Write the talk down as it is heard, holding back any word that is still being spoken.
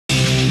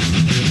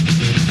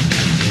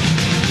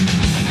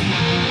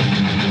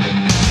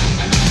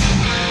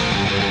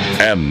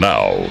And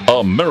now,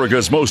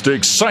 America's most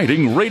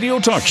exciting radio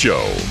talk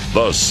show,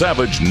 The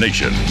Savage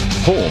Nation,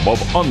 home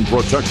of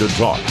unprotected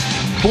talk,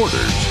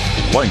 borders,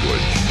 language,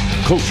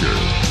 culture.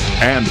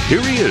 And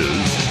here he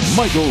is,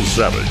 Michael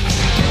Savage.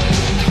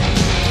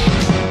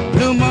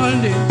 Blue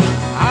Monday,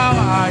 how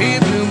are you,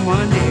 Blue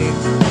Monday?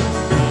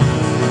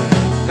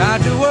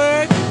 Got to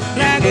work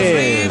like It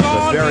is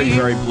a very,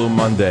 very blue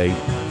Monday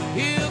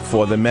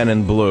for the men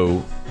in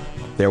blue,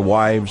 their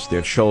wives,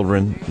 their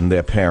children, and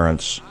their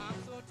parents.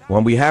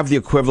 When we have the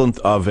equivalent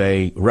of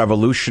a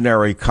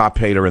revolutionary cop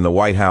hater in the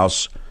White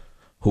House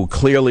who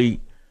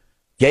clearly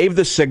gave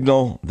the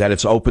signal that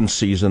it's open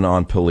season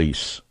on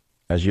police.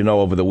 As you know,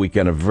 over the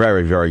weekend, a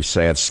very, very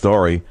sad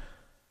story.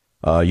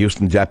 A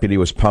Houston deputy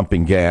was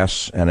pumping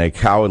gas, and a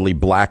cowardly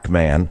black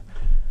man,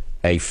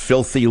 a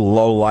filthy,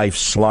 low-life,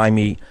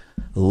 slimy,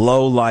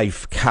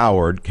 low-life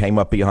coward, came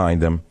up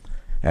behind him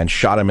and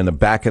shot him in the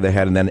back of the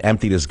head and then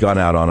emptied his gun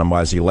out on him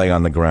as he lay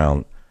on the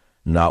ground.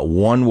 Not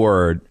one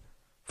word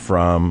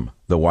from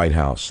the White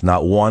House.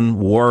 Not one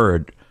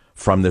word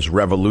from this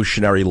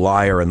revolutionary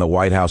liar in the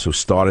White House who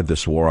started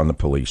this war on the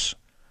police.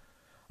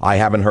 I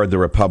haven't heard the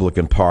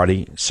Republican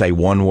Party say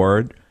one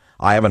word.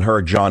 I haven't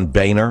heard John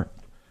Boehner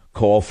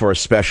call for a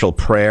special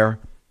prayer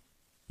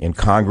in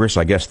Congress.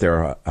 I guess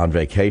they're on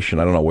vacation.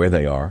 I don't know where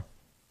they are.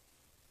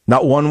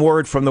 Not one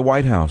word from the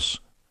White House.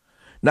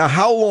 Now,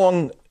 how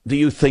long do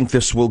you think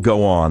this will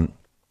go on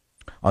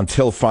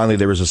until finally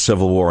there is a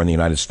civil war in the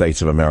United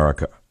States of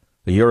America?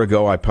 A year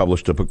ago, I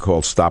published a book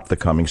called Stop the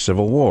Coming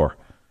Civil War.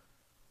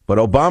 But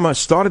Obama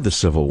started the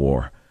Civil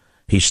War.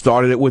 He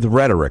started it with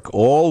rhetoric.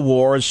 All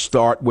wars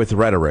start with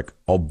rhetoric.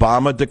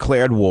 Obama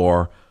declared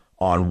war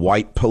on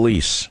white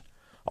police.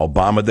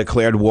 Obama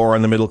declared war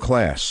on the middle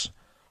class.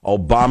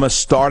 Obama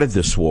started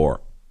this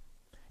war.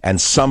 And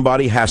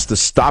somebody has to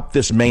stop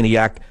this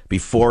maniac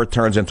before it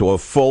turns into a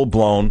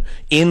full-blown,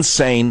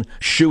 insane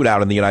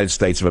shootout in the United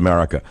States of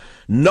America.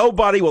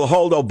 Nobody will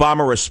hold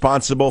Obama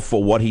responsible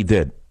for what he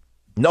did.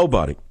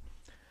 Nobody.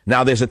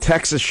 Now, there's a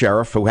Texas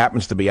sheriff who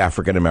happens to be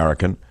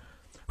African-American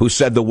who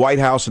said the White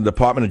House and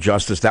Department of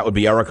Justice, that would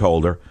be Eric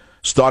Holder,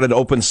 started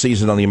open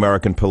season on the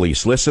American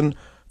police. Listen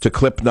to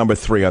clip number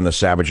 3 on the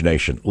Savage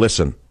Nation.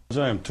 Listen.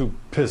 I am too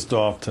pissed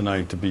off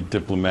tonight to be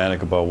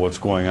diplomatic about what's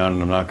going on,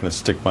 and I'm not going to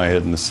stick my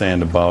head in the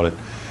sand about it.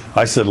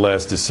 I said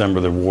last December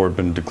that war had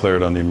been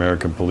declared on the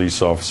American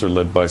police officer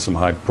led by some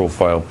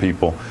high-profile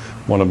people,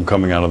 one of them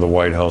coming out of the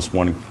White House,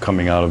 one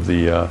coming out of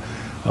the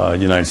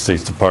United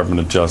States Department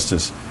of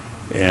Justice.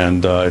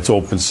 And it's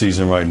open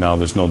season right now.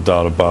 There's no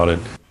doubt about it.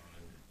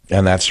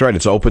 And that's right.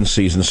 It's open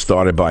season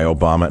started by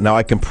Obama. Now,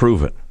 I can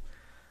prove it.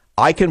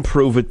 I can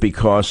prove it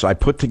because I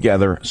put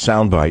together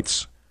sound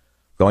bites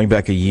going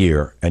back a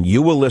year, and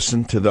you will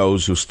listen to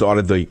those who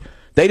started they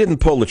didn't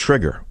pull the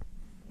trigger.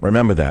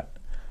 Remember that.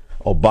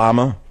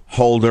 Obama,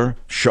 Holder,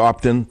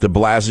 Sharpton, de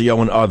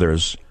Blasio, and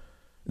others,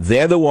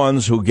 they're the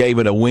ones who gave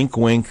it a wink,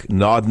 wink,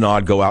 nod,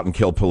 nod, go out and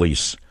kill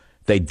police.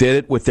 They did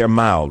it with their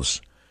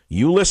mouths.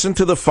 You listen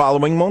to the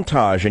following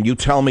montage, and you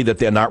tell me that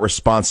they're not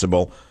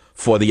responsible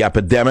for the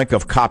epidemic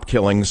of cop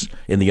killings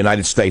in the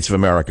United States of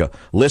America.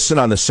 Listen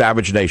on the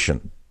Savage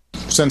Nation.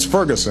 Since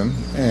Ferguson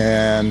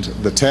and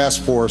the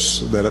task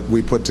force that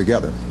we put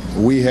together,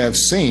 we have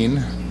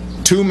seen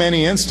too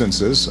many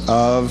instances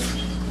of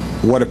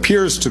what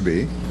appears to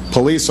be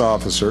police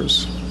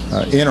officers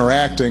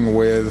interacting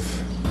with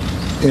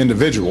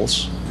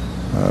individuals,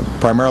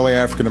 primarily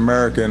African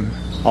American,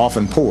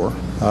 often poor,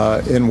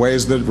 in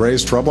ways that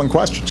raise troubling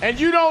questions. And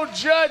you don't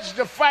judge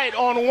the fight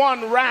on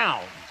one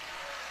round.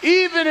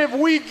 Even if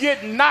we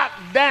get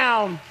knocked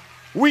down,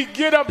 we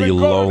get up and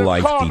go to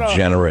the corner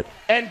degenerate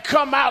and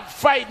come out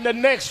fighting the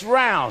next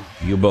round.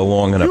 You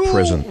belong in a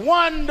prison. You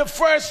won the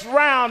first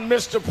round,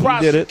 Mr.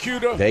 Prosecutor.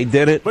 Did it. They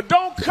did it. But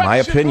don't cut my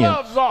your opinion.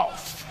 gloves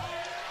off,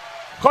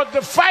 because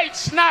the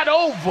fight's not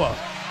over.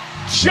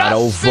 Not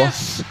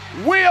Justice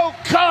will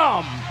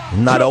come.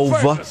 Not over.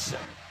 Ferguson.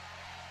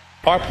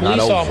 Our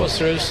police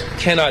officers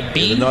cannot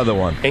be another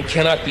one. And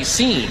cannot be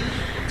seen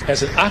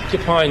as an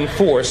occupying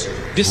force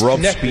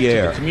disconnected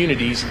to the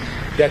communities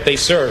that they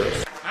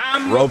serve.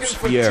 I'm looking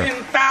for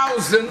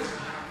 10,000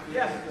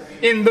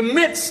 in the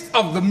midst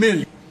of the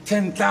million.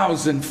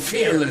 10,000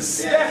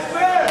 fearless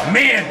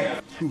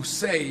men who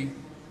say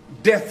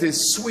death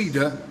is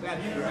sweeter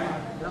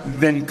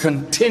than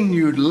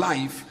continued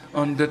life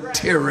under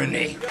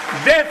tyranny.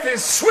 Death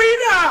is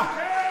sweeter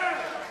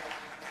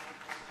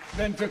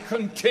than to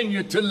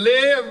continue to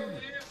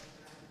live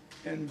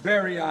and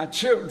bury our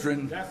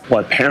children.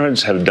 What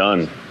parents have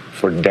done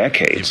for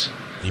decades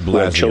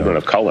with children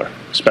of color,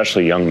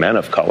 especially young men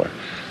of color,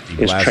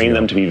 is train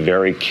them to be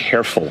very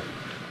careful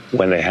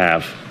when they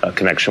have a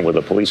connection with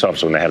a police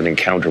officer, when they have an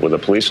encounter with a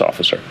police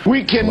officer.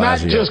 We cannot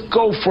just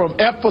go from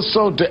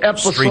episode to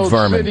episode,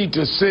 city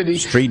to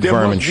city. There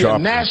must be a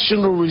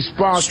national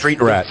response.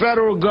 The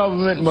federal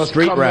government must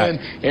come in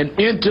and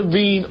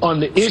intervene on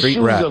the issues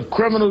of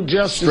criminal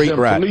justice and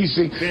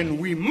policing. Then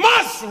we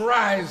must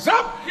rise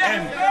up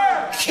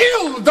and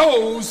kill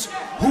those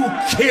who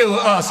kill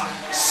us.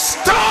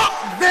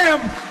 stalk them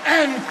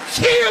and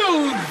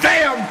kill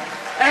them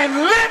and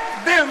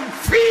let them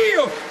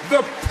feel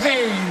the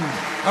pain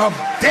of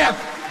death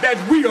that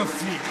we are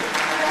feeling.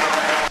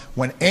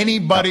 When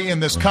anybody in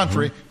this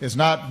country is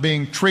not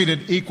being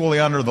treated equally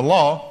under the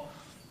law,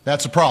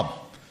 that's a problem.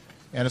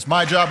 And it's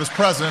my job as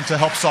president to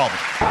help solve it.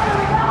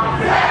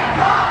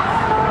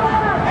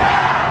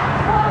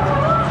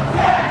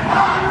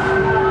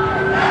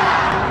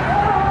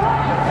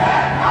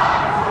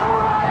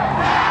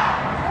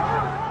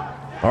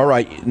 All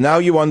right, now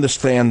you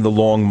understand the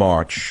long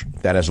march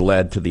that has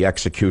led to the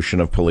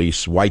execution of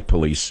police, white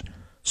police,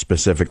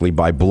 specifically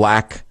by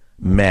black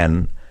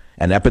men,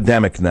 an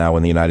epidemic now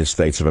in the United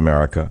States of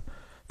America.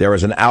 There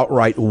is an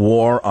outright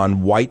war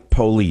on white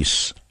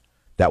police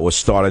that was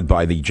started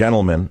by the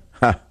gentleman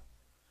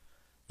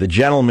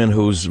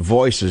whose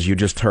voices you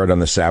just heard on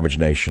the Savage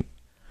Nation.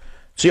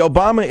 See,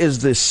 Obama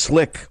is the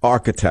slick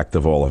architect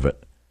of all of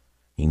it.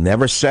 He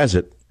never says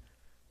it,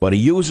 but he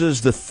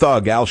uses the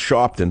thug, Al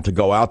Sharpton, to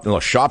go out.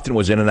 Look, Sharpton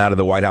was in and out of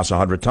the White House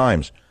 100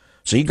 times.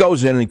 So he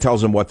goes in and he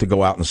tells him what to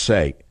go out and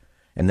say.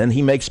 And then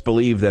he makes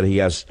believe that he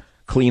has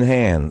clean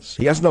hands.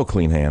 He has no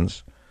clean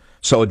hands.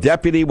 So a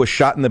deputy was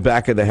shot in the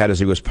back of the head as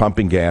he was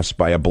pumping gas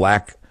by a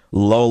black,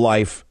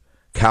 low-life,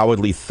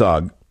 cowardly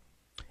thug.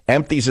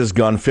 Empties his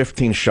gun,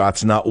 15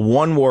 shots, not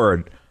one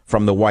word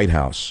from the White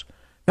House.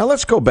 Now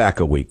let's go back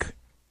a week.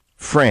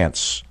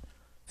 France.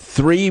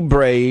 3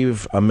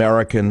 brave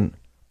American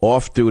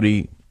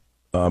off-duty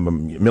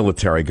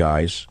military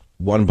guys,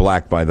 1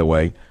 black, by the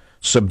way,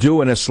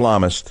 subdue an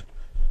Islamist,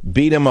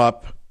 beat him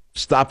up,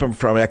 stop him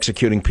from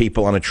executing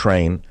people on a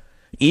train.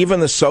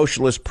 Even the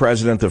socialist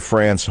president of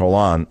France,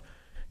 Hollande,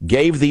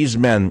 gave these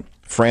men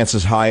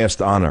France's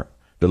highest honor,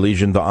 the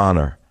Legion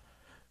d'Honneur.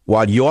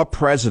 While your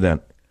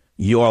president,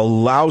 your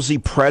lousy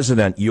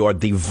president, your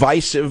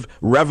divisive,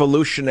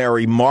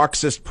 revolutionary,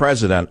 Marxist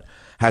president,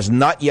 has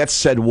not yet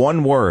said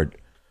one word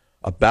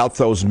about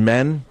those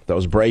men,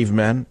 those brave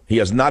men. He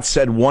has not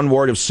said one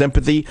word of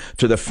sympathy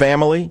to the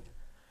family.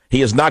 He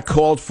has not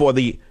called for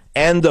the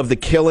end of the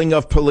killing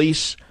of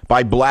police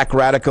by black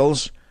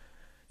radicals.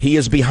 He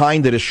is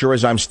behind it as sure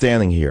as I'm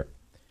standing here.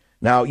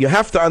 Now, you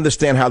have to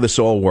understand how this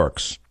all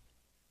works.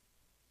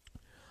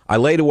 I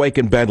laid awake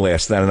in bed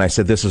last night and I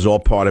said this is all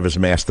part of his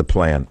master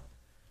plan.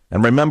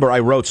 And remember, I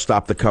wrote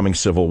Stop the Coming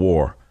Civil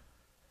War.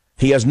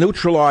 He has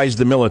neutralized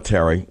the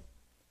military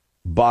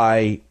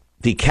by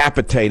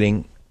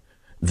decapitating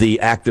the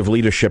active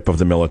leadership of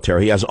the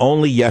military. He has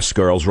only yes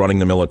girls running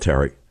the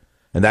military,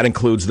 and that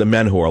includes the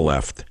men who are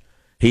left.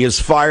 He has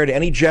fired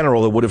any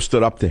general who would have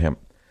stood up to him.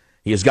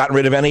 He has gotten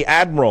rid of any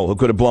admiral who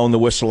could have blown the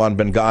whistle on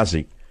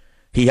Benghazi.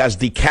 He has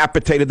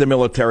decapitated the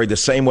military the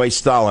same way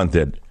Stalin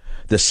did,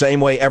 the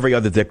same way every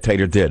other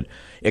dictator did,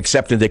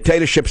 except in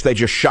dictatorships they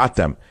just shot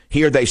them.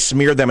 Here they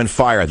smear them and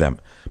fire them.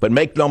 But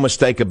make no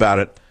mistake about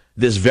it,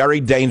 this very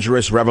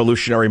dangerous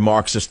revolutionary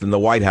Marxist in the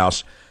White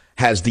House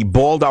has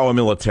deballed our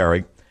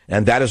military,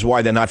 and that is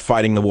why they're not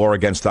fighting the war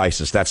against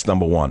ISIS. That's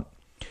number one.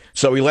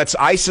 So he lets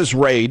ISIS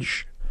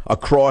rage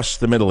across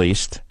the Middle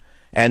East,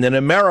 and in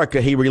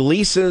America he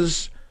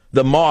releases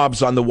the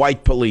mobs on the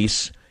white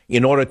police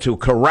in order to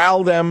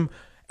corral them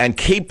and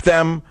keep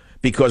them,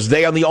 because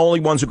they are the only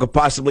ones who could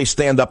possibly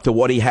stand up to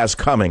what he has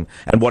coming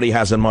and what he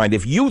has in mind.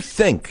 If you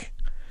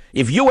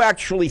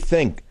actually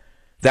think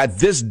that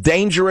this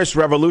dangerous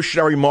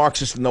revolutionary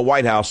Marxist in the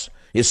White House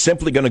is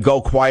simply going to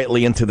go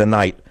quietly into the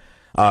night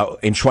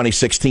in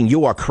 2016,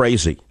 you are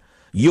crazy.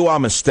 You are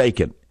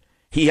mistaken.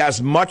 He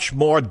has much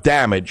more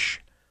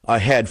damage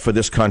ahead for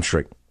this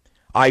country.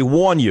 I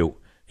warn you,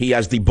 he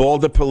has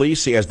deballed the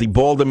police, he has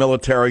deballed the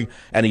military,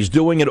 and he's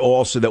doing it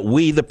all so that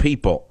we, the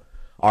people,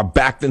 are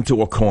backed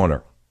into a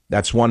corner.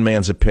 That's one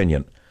man's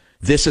opinion.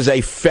 This is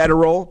a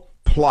federal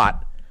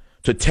plot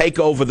to take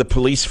over the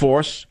police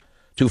force,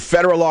 to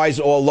federalize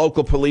all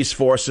local police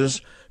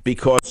forces,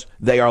 because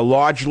they are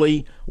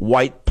largely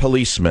white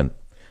policemen.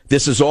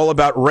 This is all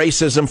about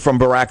racism from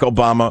Barack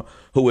Obama,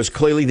 who is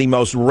clearly the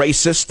most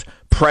racist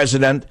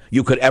president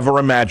you could ever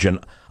imagine,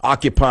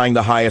 occupying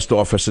the highest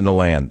office in the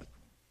land.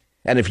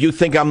 And if you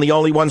think I'm the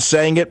only one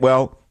saying it,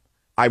 well,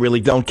 I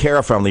really don't care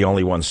if I'm the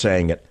only one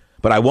saying it.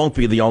 But I won't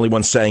be the only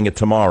one saying it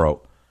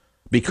tomorrow,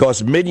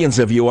 because millions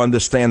of you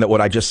understand that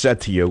what I just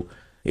said to you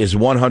is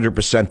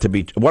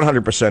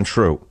 100%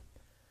 true.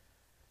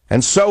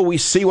 And so we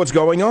see what's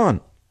going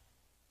on.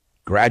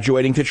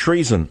 Graduating to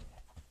treason.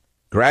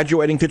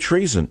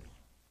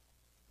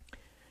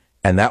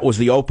 And that was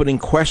the opening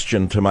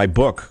question to my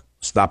book,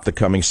 Stop the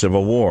Coming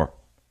Civil War.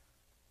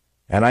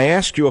 And I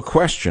asked you a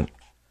question.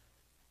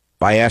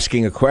 By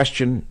asking a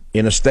question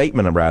in a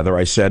statement, rather,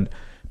 I said,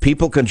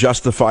 people can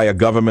justify a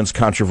government's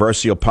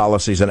controversial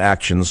policies and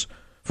actions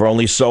for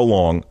only so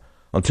long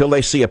until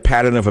they see a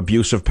pattern of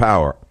abuse of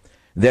power.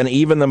 Then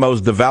even the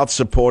most devout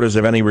supporters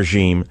of any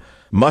regime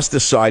must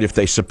decide if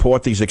they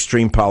support these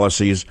extreme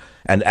policies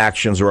and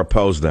actions or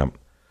oppose them.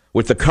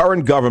 With the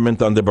current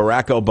government under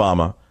Barack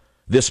Obama,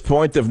 this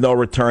point of no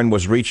return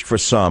was reached for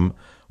some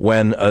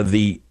when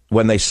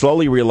they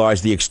slowly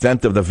realized the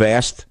extent of the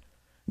vast,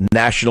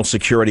 National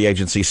Security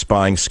Agency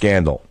spying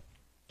scandal.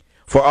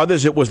 For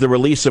others, it was the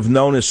release of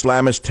known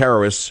Islamist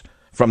terrorists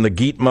from the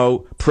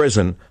Gitmo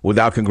prison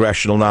without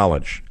congressional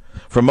knowledge.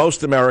 For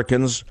most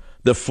Americans,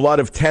 the flood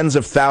of tens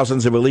of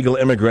thousands of illegal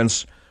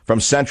immigrants from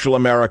Central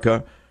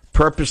America,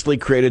 purposely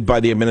created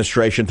by the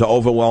administration to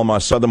overwhelm our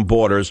southern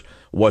borders,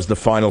 was the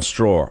final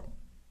straw.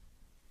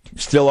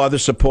 Still, other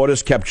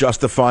supporters kept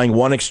justifying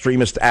one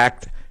extremist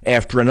act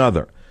after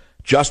another,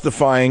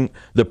 justifying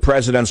the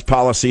president's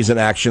policies and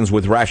actions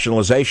with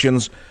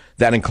rationalizations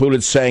that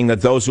included saying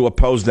that those who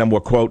opposed them were,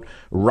 quote,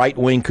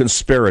 right-wing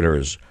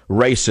conspirators,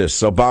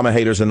 racists, Obama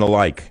haters, and the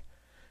like.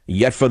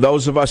 Yet for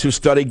those of us who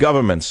study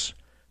governments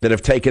that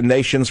have taken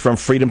nations from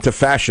freedom to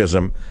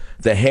fascism,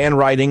 the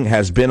handwriting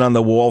has been on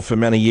the wall for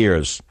many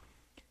years.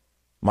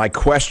 My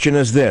question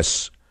is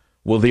this: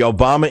 will the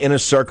Obama inner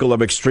circle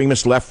of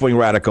extremist left-wing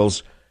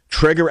radicals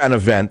trigger an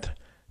event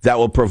that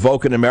will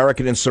provoke an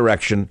American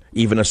insurrection,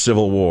 even a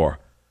civil war?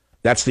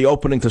 That's the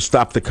opening to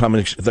stop the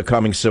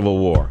coming civil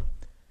war.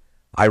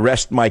 I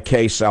rest my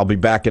case. I'll be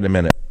back in a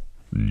minute.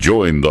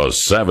 Join the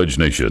Savage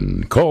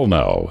Nation. Call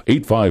now,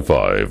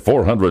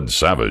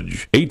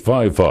 855-400-SAVAGE,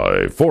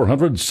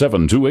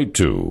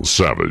 855-400-7282.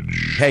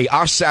 Savage. Hey,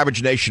 our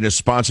Savage Nation is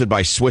sponsored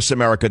by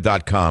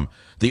SwissAmerica.com,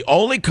 the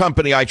only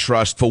company I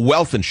trust for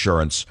wealth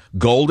insurance,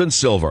 gold and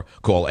silver.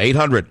 Call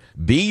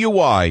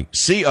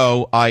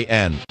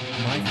 800-BUYCOIN.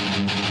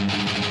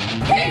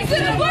 Pigs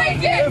in a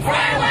blanket,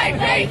 fry like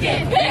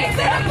bacon. Pigs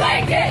in a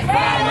blanket,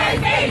 fry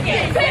like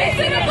bacon. Pigs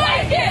in a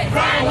blanket,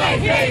 fry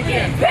like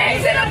bacon.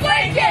 Pigs in a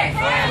blanket,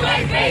 fry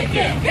like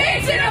bacon.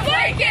 Pigs in a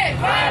blanket,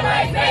 fry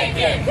like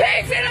bacon.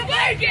 Pigs in a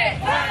blanket,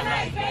 fry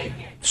like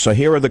bacon. So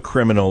here are the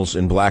criminals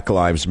in Black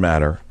Lives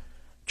Matter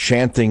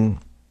chanting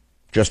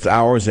just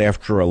hours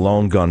after a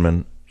lone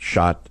gunman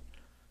shot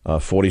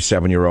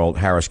 47-year-old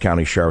Harris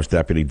County Sheriff's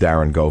Deputy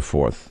Darren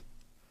Goforth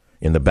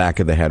in the back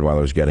of the head while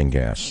he was getting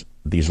gas.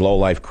 These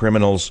low-life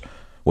criminals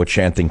were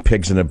chanting,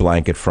 pigs in a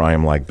blanket, fry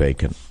them like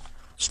bacon.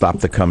 Stop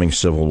the coming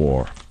civil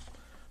war.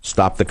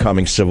 Stop the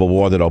coming civil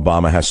war that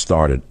Obama has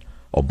started.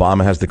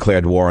 Obama has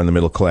declared war on the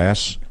middle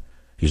class.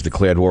 He's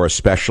declared war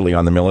especially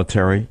on the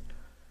military.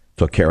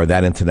 Took care of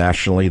that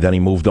internationally. Then he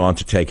moved on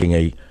to taking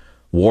a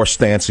war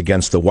stance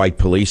against the white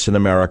police in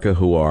America,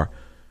 who are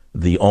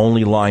the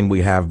only line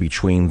we have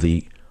between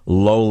the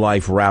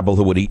low-life rabble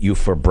who would eat you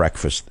for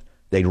breakfast.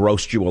 They'd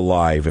roast you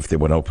alive if there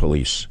were no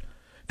police.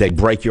 They'd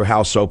break your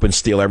house open,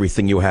 steal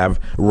everything you have,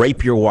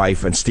 rape your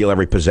wife, and steal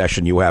every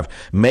possession you have.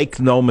 Make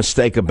no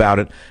mistake about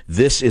it,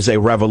 this is a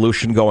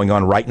revolution going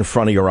on right in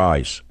front of your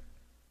eyes.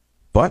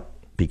 But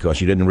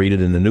because you didn't read it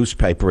in the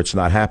newspaper, it's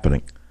not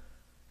happening.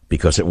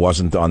 Because it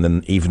wasn't on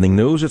the evening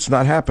news, it's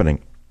not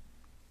happening.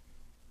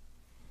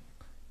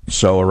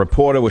 So a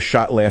reporter was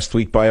shot last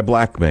week by a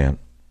black man.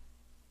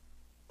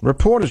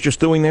 Reporters just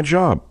doing their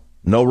job.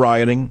 No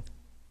rioting,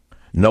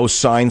 no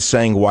signs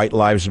saying white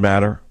lives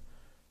matter,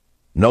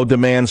 no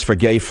demands for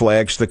gay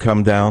flags to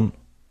come down,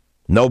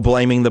 no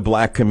blaming the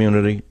black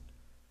community,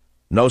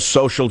 no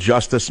social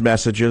justice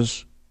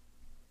messages.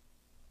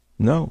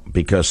 No,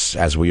 because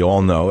as we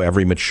all know,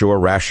 every mature,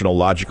 rational,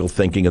 logical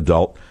thinking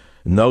adult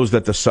knows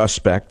that the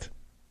suspect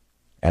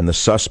and the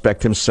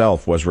suspect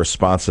himself was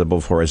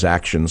responsible for his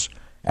actions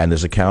and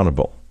is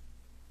accountable.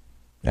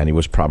 And he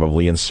was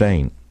probably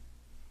insane.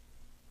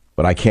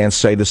 But I can't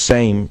say the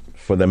same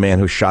for the man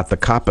who shot the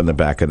cop in the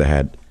back of the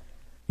head.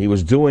 He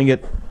was doing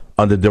it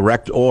under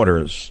direct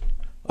orders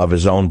of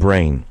his own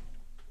brain.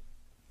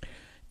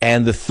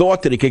 And the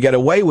thought that he could get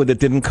away with it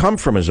didn't come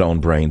from his own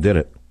brain, did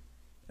it?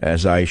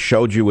 As I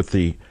showed you with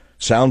the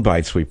sound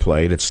bites we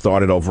played, it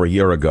started over a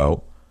year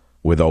ago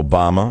with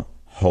Obama,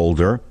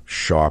 Holder,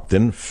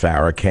 Sharpton,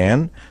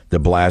 Farrakhan, de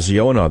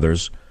Blasio, and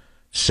others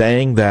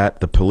saying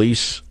that the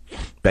police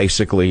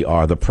basically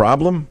are the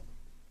problem.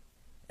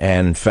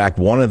 And in fact,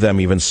 one of them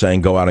even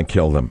saying, go out and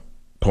kill them,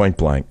 point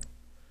blank.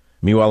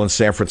 Meanwhile, in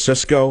San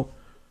Francisco,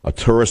 a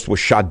tourist was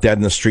shot dead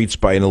in the streets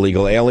by an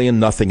illegal alien.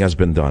 Nothing has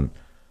been done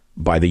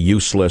by the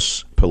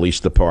useless police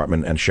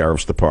department and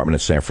sheriff's department in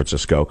San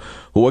Francisco,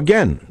 who,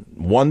 again,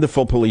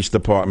 wonderful police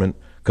department,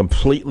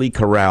 completely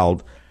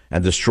corralled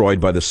and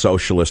destroyed by the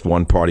socialist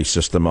one-party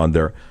system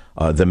under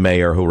the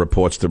mayor, who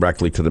reports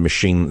directly to the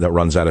machine that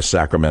runs out of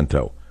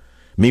Sacramento.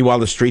 Meanwhile,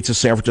 the streets of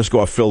San Francisco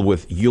are filled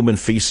with human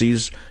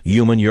feces,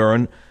 human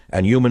urine,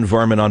 and human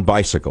vermin on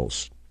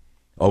bicycles.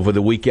 Over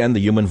the weekend, the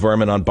human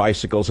vermin on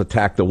bicycles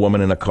attacked a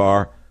woman in a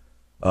car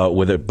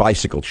with a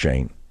bicycle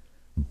chain,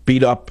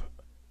 beat up,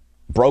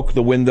 broke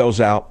the windows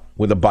out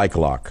with a bike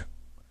lock.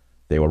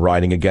 They were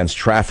riding against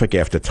traffic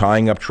after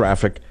tying up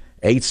traffic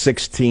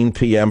 8:16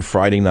 p.m.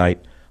 Friday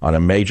night on a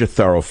major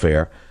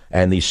thoroughfare,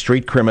 and these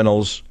street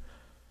criminals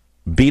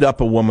beat up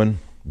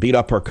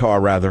her car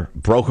rather,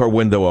 broke her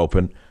window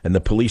open, and the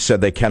police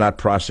said they cannot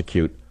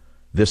prosecute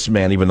this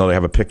man, even though they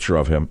have a picture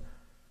of him.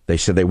 They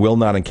said they will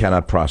not and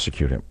cannot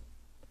prosecute him.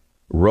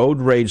 Road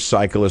rage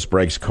cyclist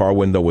breaks car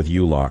window with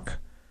U-lock.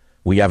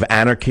 We have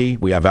anarchy.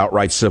 We have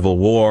outright civil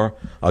war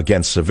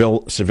against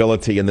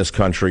civility in this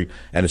country,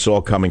 and it's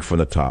all coming from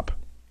the top.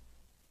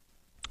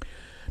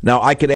 Now, I could